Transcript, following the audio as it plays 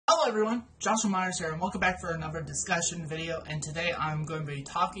Hello everyone, Joshua Myers here, and welcome back for another discussion video. And today I'm going to be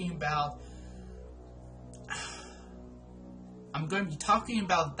talking about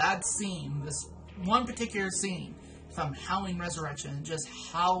that scene, this one particular scene from Halloween Resurrection, and just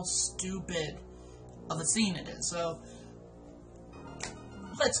how stupid of a scene it is. So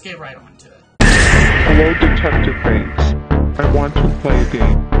let's get right on to it. Hello, Detective Banks. I want to play a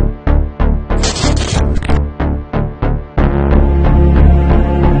game.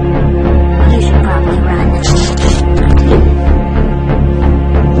 You should probably run.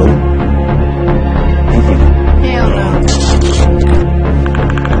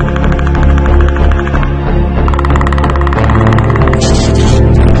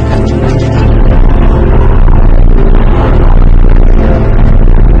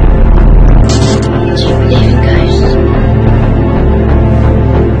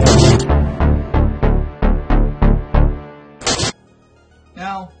 Hell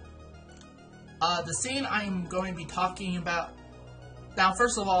no. The scene I'm going to be talking about... Now,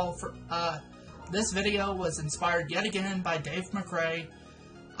 first of all, this video was inspired yet again by Dave McRae.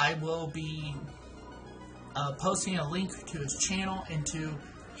 I will be posting a link to his channel and to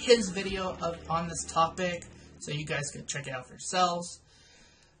his video on this topic, so you guys can check it out for yourselves.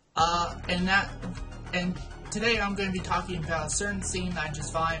 And today I'm going to be talking about a certain scene that I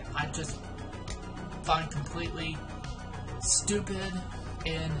just find completely stupid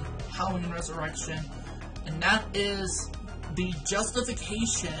in Halloween Resurrection, and that is the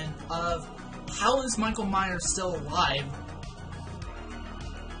justification of how is Michael Myers still alive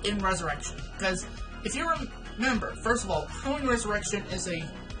in Resurrection. Because if you remember, first of all, Halloween Resurrection is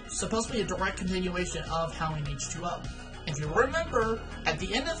supposed to be a direct continuation of Halloween H20. If you remember, at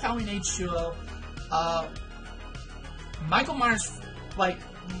the end of Halloween H20, Michael Myers,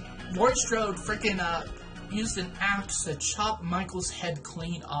 Laurie Strode freaking used an axe to chop Michael's head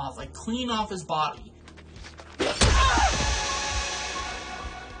clean off, clean off his body.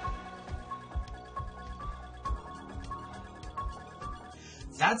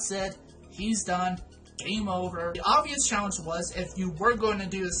 That's it. He's done. Game over. The obvious challenge was, if you were going to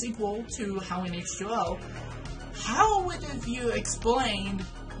do a sequel to Halloween H20, how would you explain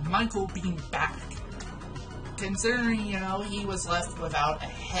Michael being back? Considering, he was left without a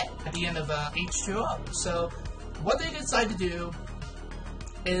head at the end of H20. So, what they decided to do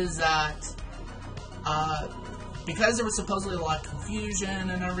is that, because there was supposedly a lot of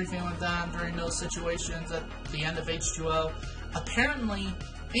confusion and everything like that during those situations at the end of H20, apparently,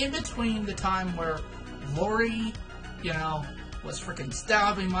 in between the time where Laurie, was freaking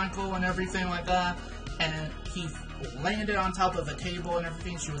stabbing Michael and everything like that, and he landed on top of a table and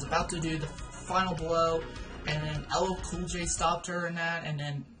everything, she was about to do the final blow, and then LL Cool J stopped her and that, and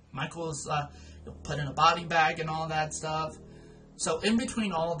then Michael was put in a body bag and all that stuff. So in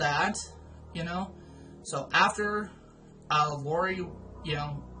between all that, so after Laurie,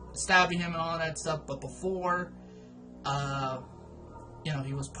 stabbing him and all that stuff, but before,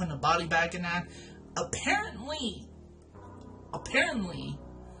 he was put in a body bag and that, apparently,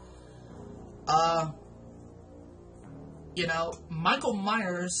 Michael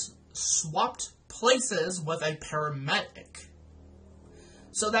Myers swapped places with a paramedic.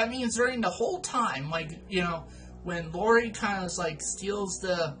 So that means during the whole time, when Laurie kind of steals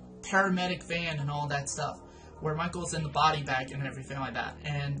the paramedic van and all that stuff, where Michael's in the body bag and everything like that,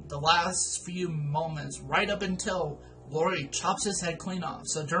 and the last few moments, right up until Laurie chops his head clean off.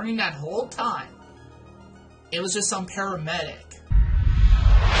 So during that whole time, it was just some paramedic.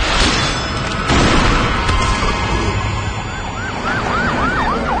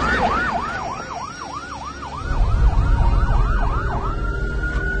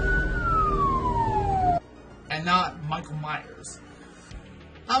 And not Michael Myers.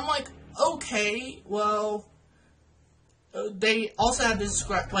 I'm like, okay, well, they also had to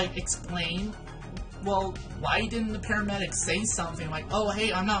explain, well, why didn't the paramedic say something like, oh,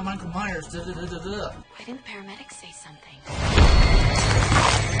 hey, I'm not Michael Myers, da-da-da-da-da. Why didn't the paramedic say something?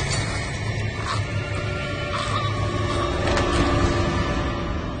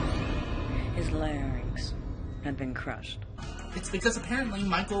 His larynx had been crushed. It's because apparently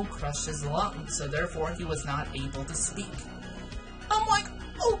Michael crushed his lungs, so therefore he was not able to speak. I'm like,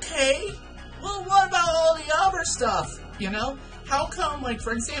 okay, well, what about all the other stuff, How come,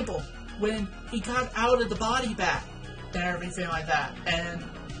 for example, when he got out of the body bag and everything like that, and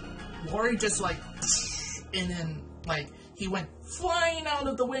Laurie just, and then, he went flying out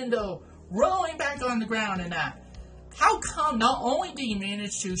of the window, rolling back on the ground and that. How come not only did he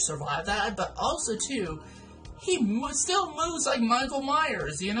manage to survive that, but also, too, he still moves like Michael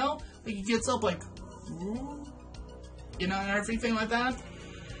Myers, He gets up and everything like that.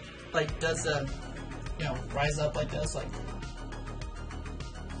 like, does the, rise up like this, like,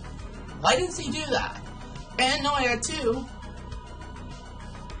 why does he do that? And no, I had two.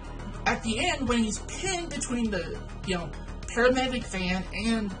 At the end, when he's pinned between the, paramedic van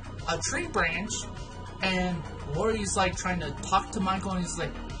and a tree branch, and Laurie's, like, trying to talk to Michael, and she's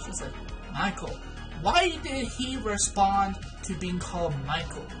like, Michael, why did he respond to being called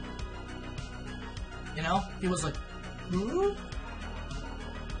Michael? He was like, who?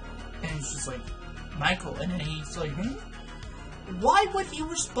 And he's just like, Michael, and then he's like, why would he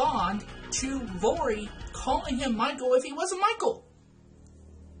respond to Laurie calling him Michael if he wasn't Michael?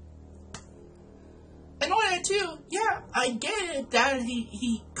 And all that too, yeah, I get it that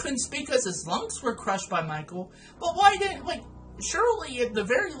he couldn't speak because his lungs were crushed by Michael, but why didn't, surely at the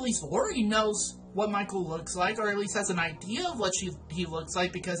very least Laurie knows what Michael looks like, or at least has an idea of what he looks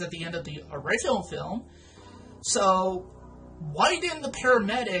like, because at the end of the original film. So, why didn't the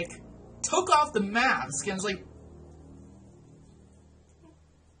paramedic took off the mask and was like,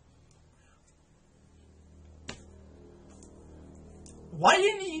 why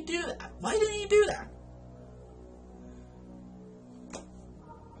didn't he do that? Why didn't he do that?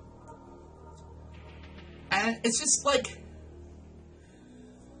 And it's just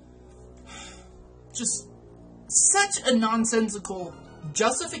just such a nonsensical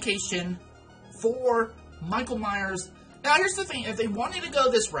justification for Michael Myers. Now, here's the thing. If they wanted to go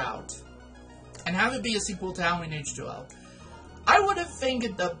this route and have it be a sequel to Halloween H20, I would have think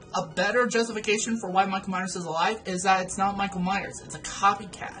a better justification for why Michael Myers is alive is that it's not Michael Myers. It's a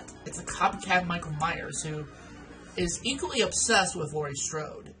copycat. It's a copycat Michael Myers who is equally obsessed with Laurie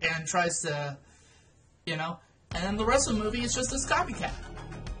Strode and tries to, and then the rest of the movie is just this copycat.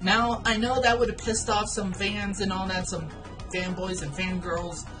 Now, I know that would have pissed off some fans and all that, some fanboys and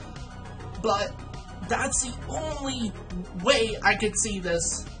fangirls, but that's the only way I could see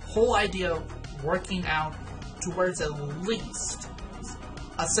this whole idea working out towards at least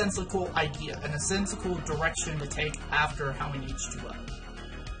a sensical idea and a sensical direction to take after Halloween H20.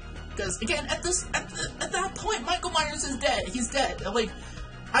 Because again, at that point, Michael Myers is dead. He's dead.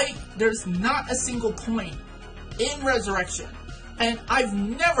 There's not a single point in Resurrection, and I've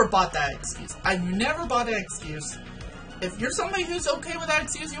never bought that excuse. I've never bought that excuse. If you're somebody who's okay with that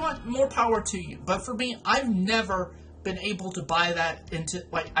excuse, you want more power to you. But for me, I've never been able to buy that into,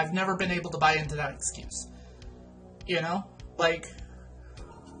 I've never been able to buy into that excuse.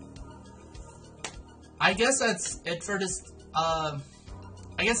 I guess that's it for this,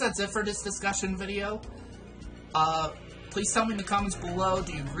 discussion video. Please tell me in the comments below,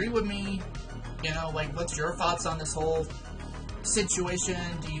 do you agree with me? What's your thoughts on this whole situation?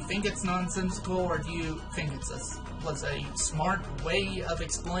 Do you think it's nonsensical, or do you think it's a smart way of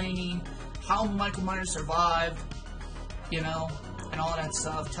explaining how Michael Myers survived, and all that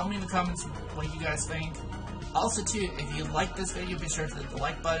stuff? Tell me in the comments what you guys think. Also, too, if you like this video, be sure to hit the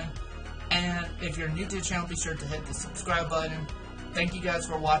like button. And if you're new to the channel, be sure to hit the subscribe button. Thank you guys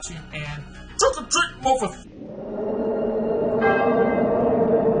for watching, and trick or treat, motherfucker!